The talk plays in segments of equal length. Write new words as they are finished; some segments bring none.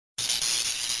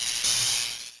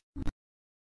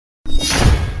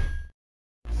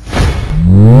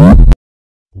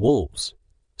Wolves,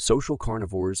 social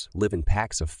carnivores, live in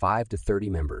packs of 5 to 30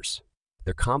 members.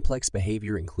 Their complex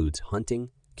behavior includes hunting,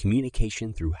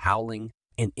 communication through howling,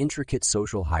 and intricate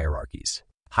social hierarchies.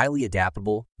 Highly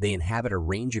adaptable, they inhabit a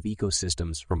range of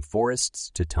ecosystems from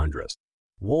forests to tundras.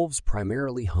 Wolves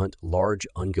primarily hunt large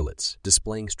ungulates,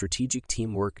 displaying strategic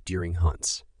teamwork during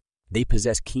hunts. They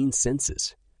possess keen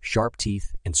senses, sharp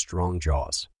teeth, and strong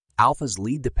jaws. Alphas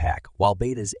lead the pack, while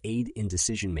betas aid in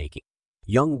decision-making.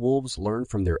 Young wolves learn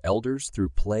from their elders through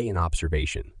play and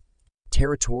observation.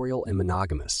 Territorial and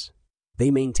monogamous, they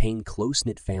maintain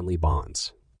close-knit family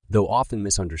bonds. Though often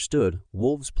misunderstood,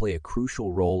 wolves play a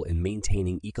crucial role in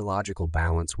maintaining ecological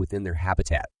balance within their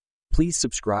habitat. Please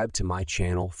subscribe to my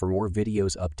channel for more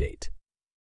videos update.